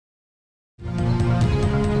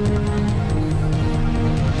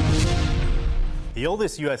The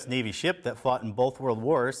oldest U.S. Navy ship that fought in both World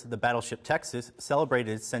Wars, the Battleship Texas,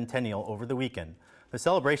 celebrated its centennial over the weekend. The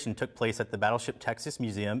celebration took place at the Battleship Texas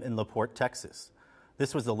Museum in La Porte, Texas.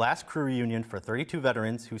 This was the last crew reunion for 32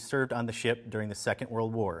 veterans who served on the ship during the Second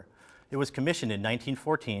World War. It was commissioned in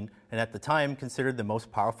 1914 and at the time considered the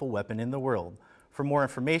most powerful weapon in the world. For more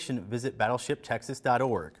information, visit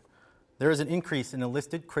battleshiptexas.org. There is an increase in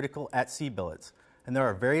enlisted critical at-sea billets, and there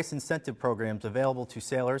are various incentive programs available to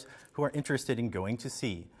sailors who are interested in going to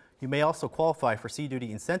sea. You may also qualify for Sea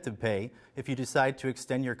Duty incentive pay if you decide to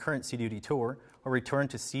extend your current Sea Duty tour or return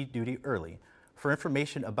to Sea Duty early. For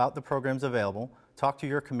information about the programs available, talk to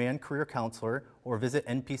your command career counselor or visit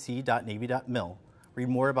npc.navy.mil. Read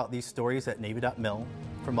more about these stories at navy.mil.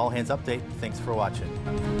 From All Hands Update, thanks for watching.